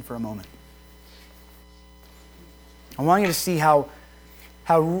 18 for a moment. I want you to see how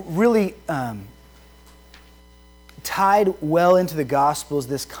really tied well into the Gospels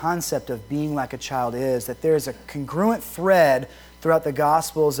this concept of being like a child is, that there's a congruent thread throughout the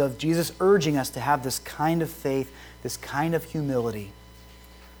Gospels of Jesus urging us to have this kind of faith, this kind of humility.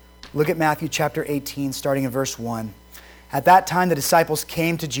 Look at Matthew chapter 18, starting in verse 1. At that time the disciples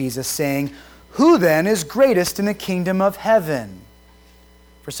came to Jesus, saying, "Who then is greatest in the kingdom of heaven?"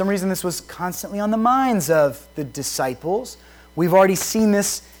 For some reason this was constantly on the minds of the disciples. We've already seen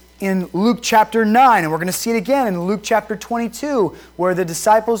this in Luke chapter 9, and we're going to see it again in Luke chapter 22, where the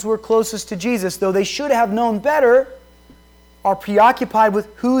disciples who were closest to Jesus, though they should have known better, are preoccupied with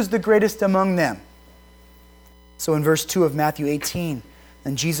who's the greatest among them. So in verse 2 of Matthew 18,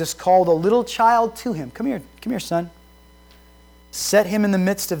 then Jesus called a little child to him. Come here, son. Set him in the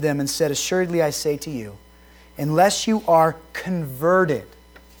midst of them and said, "Assuredly I say to you, unless you are converted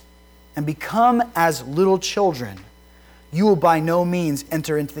and become as little children, you will by no means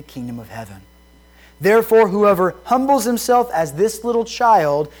enter into the kingdom of heaven. Therefore, whoever humbles himself as this little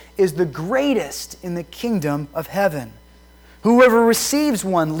child is the greatest in the kingdom of heaven. Whoever receives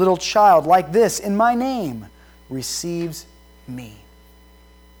one little child like this in my name receives me."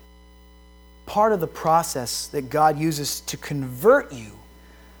 Part of the process that God uses to convert you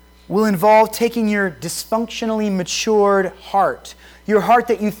will involve taking your dysfunctionally matured heart, your heart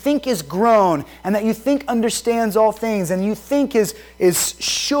that you think is grown and that you think understands all things and you think is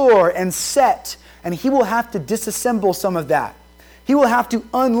sure and set, and He will have to disassemble some of that. He will have to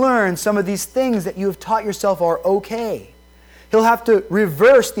unlearn some of these things that you have taught yourself are okay. He'll have to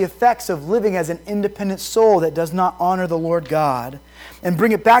reverse the effects of living as an independent soul that does not honor the Lord God and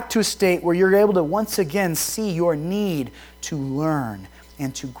bring it back to a state where you're able to once again see your need to learn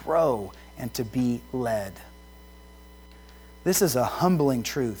and to grow and to be led. This is a humbling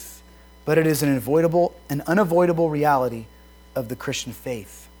truth, but it is an unavoidable reality of the Christian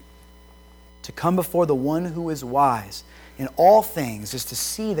faith. To come before the one who is wise in all things is to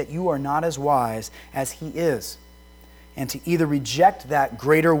see that you are not as wise as He is. and to either reject that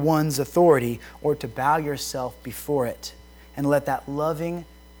greater one's authority or to bow yourself before it and let that loving,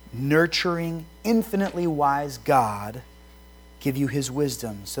 nurturing, infinitely wise God give you his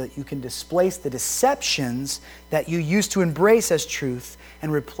wisdom so that you can displace the deceptions that you used to embrace as truth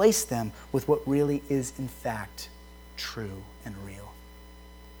and replace them with what really is in fact true and real.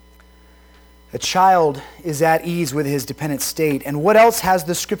 A child is at ease with his dependent state. And what else has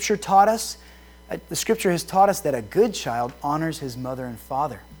the Scripture taught us? The Scripture has taught us that a good child honors his mother and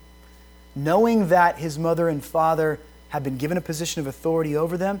father. Knowing that his mother and father have been given a position of authority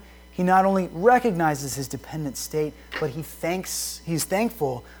over them, he not only recognizes his dependent state, but he's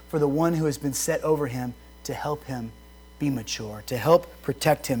thankful for the one who has been set over him to help him be mature, to help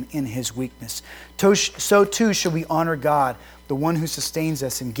protect him in his weakness. So too should we honor God, the one who sustains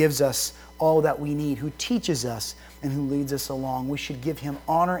us and gives us all that we need, who teaches us and who leads us along. We should give him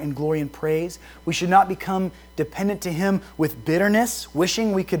honor and glory and praise. We should not become dependent to him with bitterness,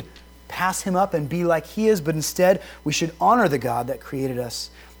 wishing we could pass him up and be like he is, but instead we should honor the God that created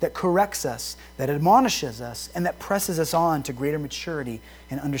us, that corrects us, that admonishes us, and that presses us on to greater maturity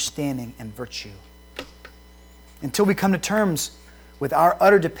and understanding and virtue. Until we come to terms with our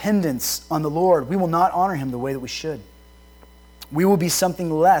utter dependence on the Lord, we will not honor him the way that we should. We will be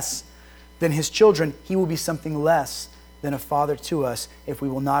something less than his children. He will be something less than a father to us if we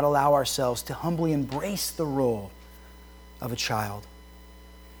will not allow ourselves to humbly embrace the role of a child.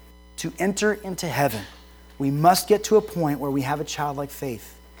 To enter into heaven, we must get to a point where we have a childlike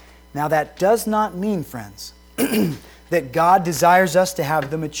faith. Now, that does not mean, friends, that God desires us to have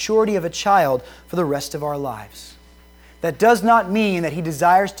the maturity of a child for the rest of our lives. That does not mean that he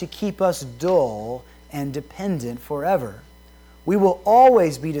desires to keep us dull and dependent forever. We will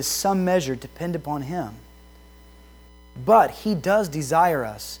always be to some measure dependent upon him. But he does desire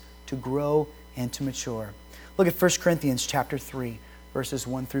us to grow and to mature. Look at 1 Corinthians chapter 3, verses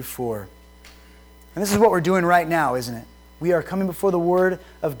 1 through 4. And this is what we're doing right now, isn't it? We are coming before the Word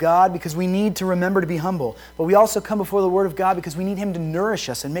of God because we need to remember to be humble. But we also come before the Word of God because we need him to nourish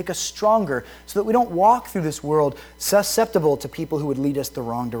us and make us stronger so that we don't walk through this world susceptible to people who would lead us the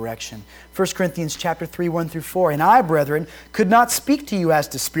wrong direction. 1 Corinthians chapter 3, 1 through 4. And I, brethren, could not speak to you as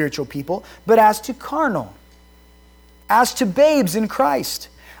to spiritual people, but as to carnal, as to babes in Christ.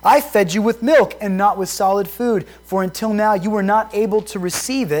 I fed you with milk and not with solid food, for until now you were not able to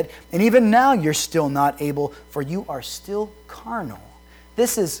receive it, and even now you're still not able, for you are still carnal.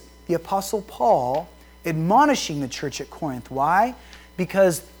 This is the Apostle Paul admonishing the church at Corinth. Why?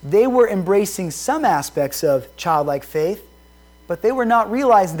 Because they were embracing some aspects of childlike faith, but they were not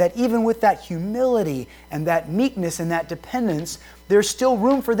realizing that even with that humility and that meekness and that dependence, there's still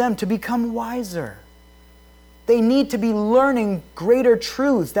room for them to become wiser. They need to be learning greater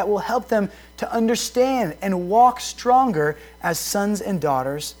truths that will help them to understand and walk stronger as sons and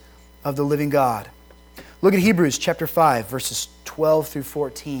daughters of the living God. Look at Hebrews chapter 5, verses 12 through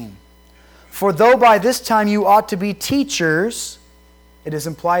 14. For though by this time you ought to be teachers, it is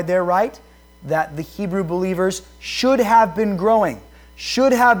implied there, right, that the Hebrew believers should have been growing,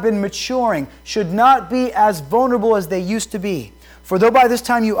 should have been maturing, should not be as vulnerable as they used to be. For though by this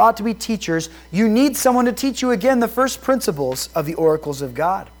time you ought to be teachers, you need someone to teach you again the first principles of the oracles of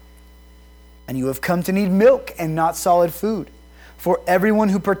God. And you have come to need milk and not solid food. For everyone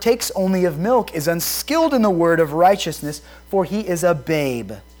who partakes only of milk is unskilled in the word of righteousness, for he is a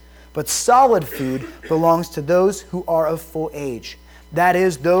babe. But solid food belongs to those who are of full age. That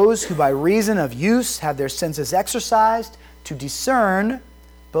is, those who by reason of use have their senses exercised to discern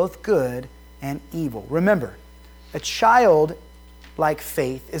both good and evil. Remember, a child like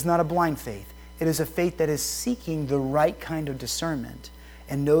faith is not a blind faith. It is a faith that is seeking the right kind of discernment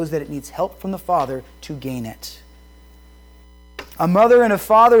and knows that it needs help from the Father to gain it. A mother and a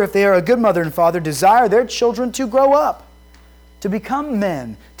father, if they are a good mother and father, desire their children to grow up, to become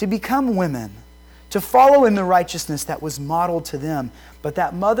men, to become women, to follow in the righteousness that was modeled to them. But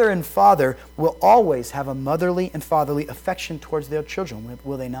that mother and father will always have a motherly and fatherly affection towards their children,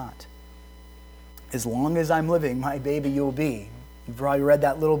 will they not? As long as I'm living, my baby you'll be. You've probably read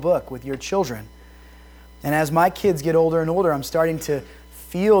that little book with your children. And as my kids get older and older, I'm starting to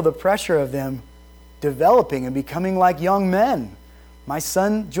feel the pressure of them developing and becoming like young men. My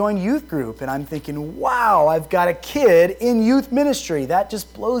son joined youth group, and I'm thinking, wow, I've got a kid in youth ministry. That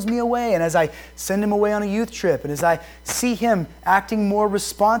just blows me away. And as I send him away on a youth trip, and as I see him acting more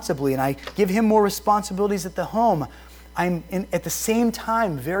responsibly, and I give him more responsibilities at the home, I'm at the same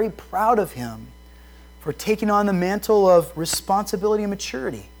time very proud of him for taking on the mantle of responsibility and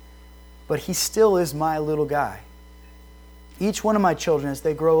maturity. But he still is my little guy. Each one of my children, as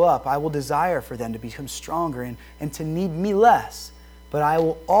they grow up, I will desire for them to become stronger and to need me less. But I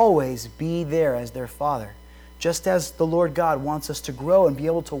will always be there as their father. Just as the Lord God wants us to grow and be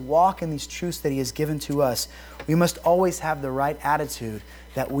able to walk in these truths that He has given to us, we must always have the right attitude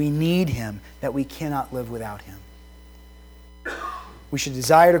that we need Him, that we cannot live without Him. We should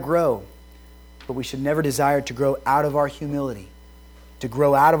desire to grow, but we should never desire to grow out of our humility, to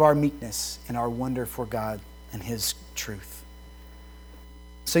grow out of our meekness and our wonder for God and His truth.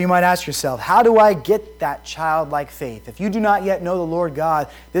 So you might ask yourself, how do I get that childlike faith? If you do not yet know the Lord God,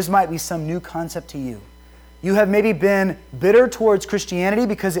 this might be some new concept to you. You have maybe been bitter towards Christianity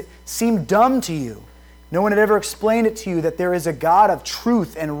because it seemed dumb to you. No one had ever explained it to you that there is a God of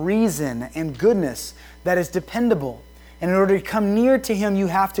truth and reason and goodness that is dependable. And in order to come near to Him, you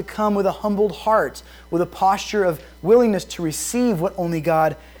have to come with a humbled heart, with a posture of willingness to receive what only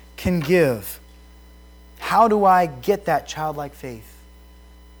God can give. How do I get that childlike faith?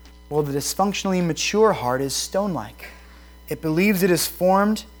 Well, the dysfunctionally mature heart is stone-like. It believes it is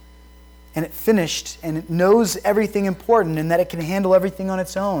formed and it finished and it knows everything important and that it can handle everything on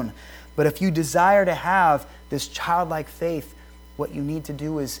its own. But if you desire to have this childlike faith, what you need to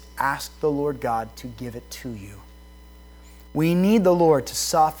do is ask the Lord God to give it to you. We need the Lord to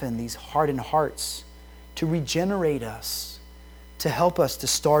soften these hardened hearts, to regenerate us, to help us to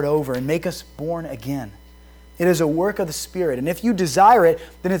start over and make us born again. It is a work of the Spirit. And if you desire it,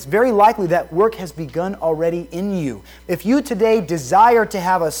 then it's very likely that work has begun already in you. If you today desire to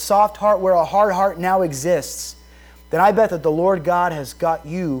have a soft heart where a hard heart now exists, then I bet that the Lord God has got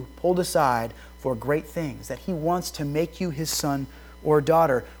you pulled aside for great things, that He wants to make you His son or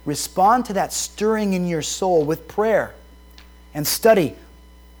daughter. Respond to that stirring in your soul with prayer and study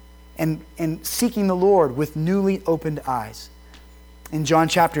and seeking the Lord with newly opened eyes. In John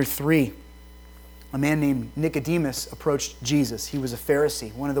chapter 3, a man named Nicodemus approached Jesus. He was a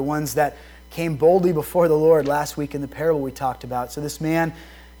Pharisee, one of the ones that came boldly before the Lord last week in the parable we talked about. So this man,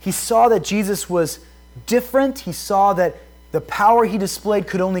 he saw that Jesus was different. He saw that the power He displayed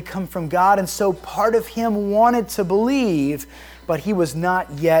could only come from God, and so part of him wanted to believe, but he was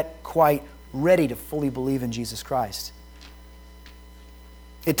not yet quite ready to fully believe in Jesus Christ.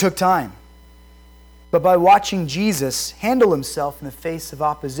 It took time. But by watching Jesus handle Himself in the face of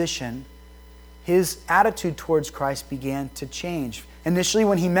opposition, his attitude towards Christ began to change. Initially,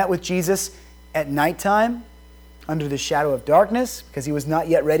 when he met with Jesus at nighttime, under the shadow of darkness, because he was not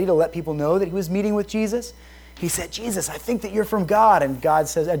yet ready to let people know that he was meeting with Jesus, he said, "Jesus, I think that you're from God." And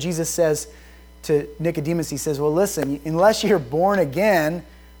Jesus says to Nicodemus, He says, "Well, listen, unless you're born again,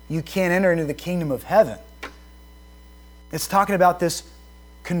 you can't enter into the kingdom of heaven." It's talking about this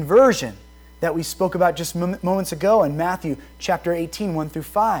conversion that we spoke about just moments ago in Matthew chapter 18, 1 through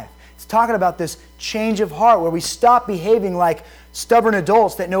 5. It's talking about this change of heart where we stop behaving like stubborn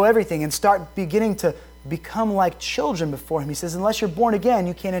adults that know everything and start beginning to become like children before Him. He says, unless you're born again,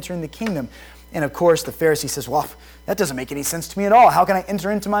 you can't enter in the kingdom. And of course, the Pharisee says, well, that doesn't make any sense to me at all. How can I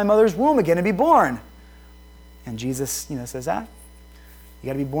enter into my mother's womb again and be born? And Jesus says, you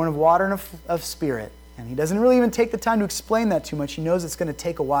got to be born of water and of spirit. And He doesn't really even take the time to explain that too much. He knows it's going to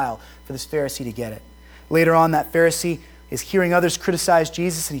take a while for this Pharisee to get it. Later on, that Pharisee is hearing others criticize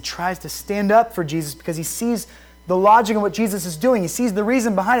Jesus, and he tries to stand up for Jesus because he sees the logic of what Jesus is doing. He sees the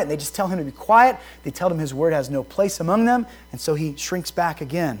reason behind it, and they just tell him to be quiet. They tell him his word has no place among them, and so he shrinks back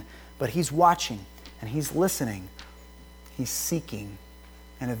again. But he's watching, and he's listening. He's seeking.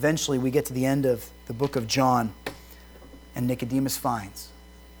 And eventually we get to the end of the book of John, and Nicodemus finds.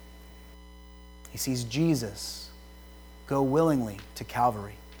 He sees Jesus go willingly to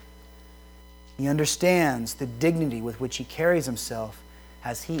Calvary. He understands the dignity with which He carries Himself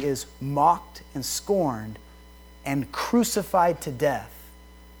as He is mocked and scorned and crucified to death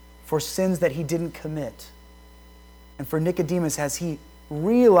for sins that He didn't commit. And for Nicodemus, as he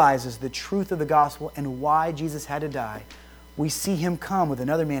realizes the truth of the gospel and why Jesus had to die, we see him come with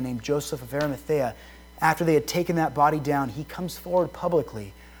another man named Joseph of Arimathea. After they had taken that body down, he comes forward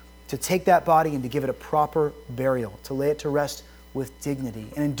publicly to take that body and to give it a proper burial, to lay it to rest with dignity.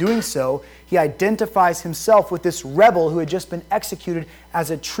 And in doing so, he identifies himself with this rebel who had just been executed as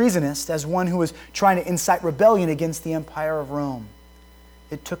a treasonist, as one who was trying to incite rebellion against the empire of Rome.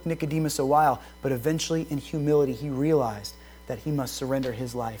 It took Nicodemus a while, but eventually in humility he realized that he must surrender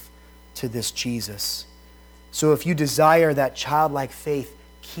his life to this Jesus. So if you desire that childlike faith,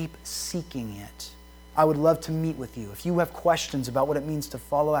 keep seeking it. I would love to meet with you. If you have questions about what it means to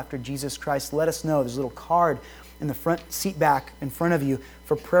follow after Jesus Christ, let us know. There's a little card in the front seat back in front of you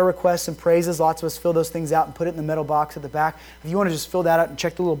for prayer requests and praises. Lots of us fill those things out and put it in the metal box at the back. If you want to just fill that out and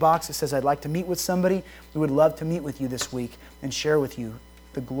check the little box that says, I'd like to meet with somebody, we would love to meet with you this week and share with you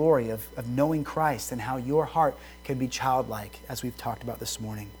the glory of knowing Christ and how your heart can be childlike, as we've talked about this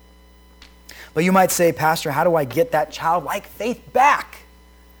morning. But you might say, Pastor, how do I get that childlike faith back?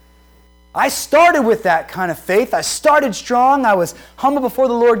 I started with that kind of faith. I started strong. I was humble before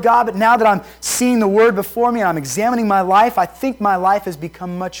the Lord God, but now that I'm seeing the Word before me and I'm examining my life, I think my life has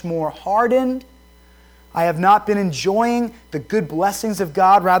become much more hardened. I have not been enjoying the good blessings of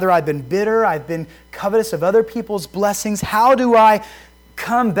God. Rather, I've been bitter. I've been covetous of other people's blessings. How do I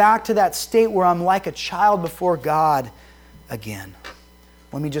come back to that state where I'm like a child before God again?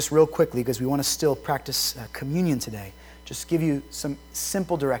 Let me just real quickly, because we want to still practice communion today, just give you some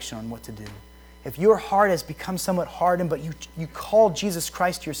simple direction on what to do. If your heart has become somewhat hardened, but you call Jesus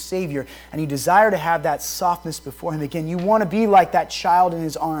Christ your Savior, and you desire to have that softness before Him again, you want to be like that child in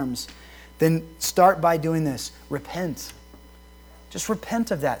His arms, then start by doing this. Repent. Just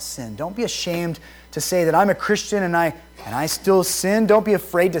repent of that sin. Don't be ashamed to say that I'm a Christian and I still sin. Don't be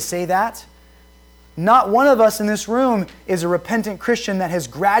afraid to say that. Not one of us in this room is a repentant Christian that has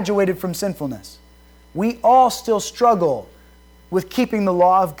graduated from sinfulness. We all still struggle with keeping the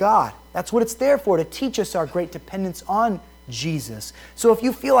law of God. That's what it's there for, to teach us our great dependence on Jesus. So if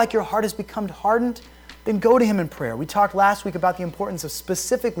you feel like your heart has become hardened, then go to Him in prayer. We talked last week about the importance of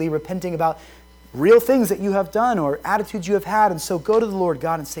specifically repenting about real things that you have done or attitudes you have had. And so go to the Lord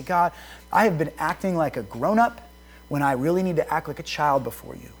God and say, God, I have been acting like a grown-up when I really need to act like a child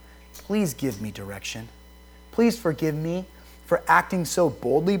before you. Please give me direction. Please forgive me for acting so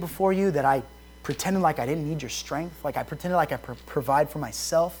boldly before you that I pretended like I didn't need your strength, like I pretended like I provide for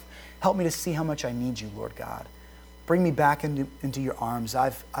myself. Help me to see how much I need you, Lord God. Bring me back into your arms.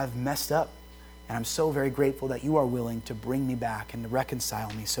 I've messed up, and I'm so very grateful that you are willing to bring me back and to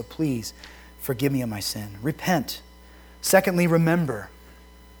reconcile me. So please forgive me of my sin. Repent. Secondly, remember.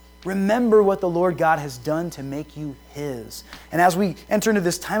 Remember what the Lord God has done to make you His. And as we enter into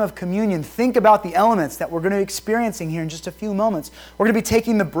this time of communion, think about the elements that we're going to be experiencing here in just a few moments. We're going to be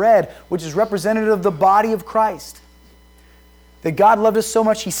taking the bread, which is representative of the body of Christ. That God loved us so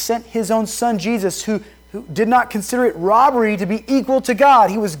much, He sent His own Son, Jesus, who did not consider it robbery to be equal to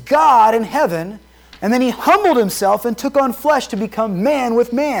God. He was God in heaven, and then He humbled Himself and took on flesh to become man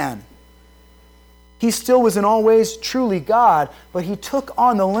with man. He still was in all ways truly God, but He took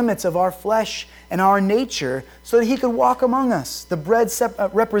on the limits of our flesh and our nature so that He could walk among us. The bread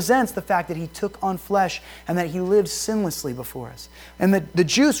represents the fact that He took on flesh and that He lived sinlessly before us. And the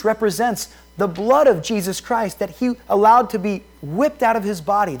juice represents the blood of Jesus Christ that He allowed to be whipped out of His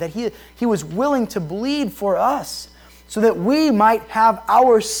body, that He was willing to bleed for us so that we might have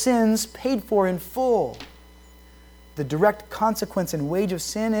our sins paid for in full. The direct consequence and wage of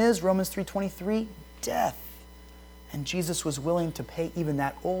sin is, Romans 3:23, death. And Jesus was willing to pay even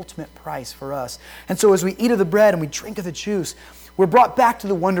that ultimate price for us. And so as we eat of the bread and we drink of the juice, we're brought back to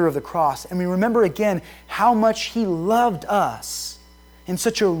the wonder of the cross. And we remember again how much He loved us in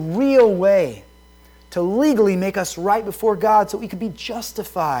such a real way to legally make us right before God so we could be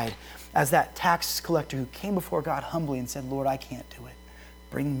justified as that tax collector who came before God humbly and said, Lord, I can't do it.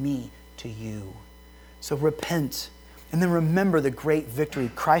 Bring me to you. So repent. And then remember the great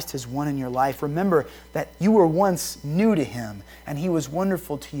victory Christ has won in your life. Remember that you were once new to Him and He was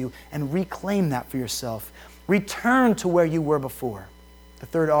wonderful to you, and reclaim that for yourself. Return to where you were before. The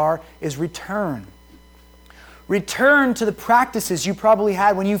third R is return. Return to the practices you probably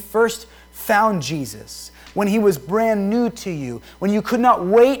had when you first found Jesus, when He was brand new to you, when you could not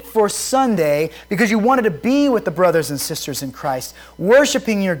wait for Sunday because you wanted to be with the brothers and sisters in Christ,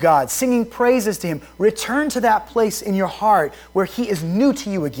 worshiping your God, singing praises to Him. Return to that place in your heart where He is new to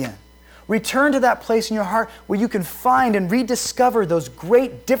you again. Return to that place in your heart where you can find and rediscover those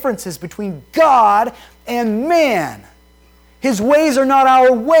great differences between God and man. His ways are not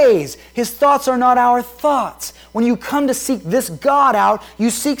our ways. His thoughts are not our thoughts. When you come to seek this God out, you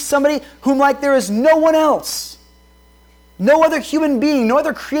seek somebody whom like there is no one else. No other human being, no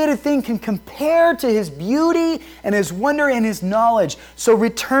other created thing can compare to His beauty and His wonder and His knowledge. So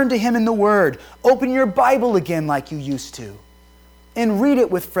return to Him in the Word. Open your Bible again like you used to and read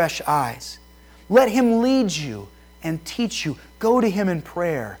it with fresh eyes. Let Him lead you and teach you. Go to Him in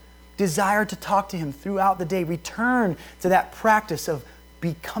prayer. Desire to talk to Him throughout the day. Return to that practice of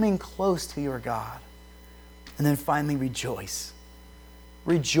becoming close to your God. And then finally, rejoice.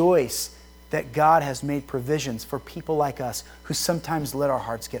 Rejoice that God has made provisions for people like us who sometimes let our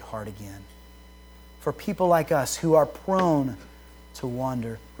hearts get hard again. For people like us who are prone to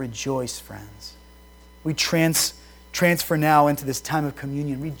wander, rejoice, friends. we transfer now into this time of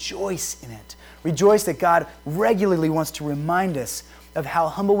communion. Rejoice in it. Rejoice that God regularly wants to remind us of how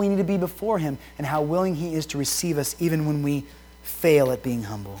humble we need to be before Him and how willing He is to receive us even when we fail at being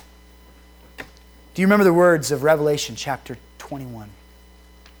humble. Do you remember the words of Revelation chapter 21?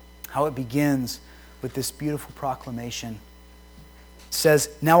 How it begins with this beautiful proclamation. It says,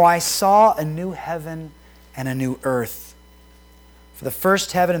 "Now I saw a new heaven and a new earth. For the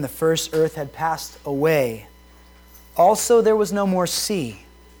first heaven and the first earth had passed away. Also there was no more sea.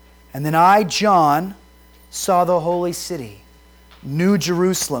 And then I, John, saw the holy city, New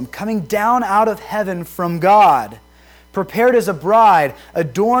Jerusalem, coming down out of heaven from God, prepared as a bride,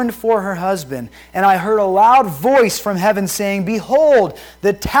 adorned for her husband. And I heard a loud voice from heaven saying, 'Behold,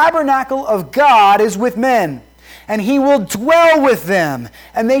 the tabernacle of God is with men, and He will dwell with them,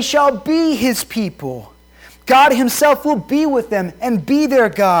 and they shall be His people. God Himself will be with them and be their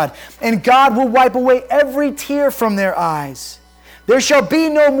God, and God will wipe away every tear from their eyes. There shall be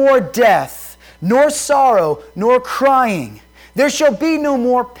no more death, nor sorrow, nor crying. There shall be no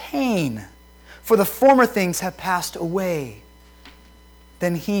more pain, for the former things have passed away.'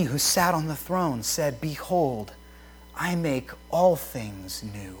 Then He who sat on the throne said, 'Behold, I make all things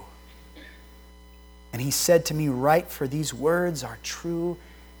new.' And He said to me, 'Write, for these words are true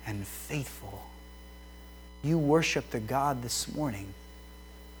and faithful.'" You worship the God this morning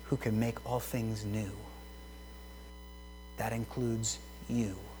who can make all things new. That includes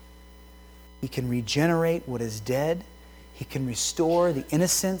you. He can regenerate what is dead. He can restore the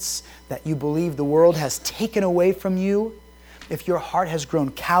innocence that you believe the world has taken away from you. If your heart has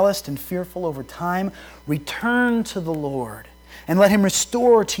grown calloused and fearful over time, return to the Lord and let Him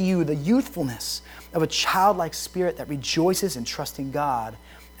restore to you the youthfulness of a childlike spirit that rejoices in trusting God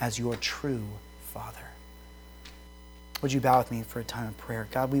as your true Father. Would you bow with me for a time of prayer?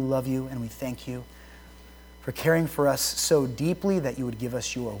 God, we love You and we thank You for caring for us so deeply that You would give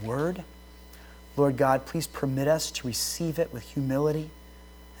us Your word. Lord God, please permit us to receive it with humility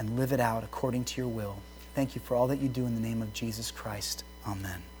and live it out according to Your will. Thank You for all that You do in the name of Jesus Christ.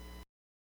 Amen.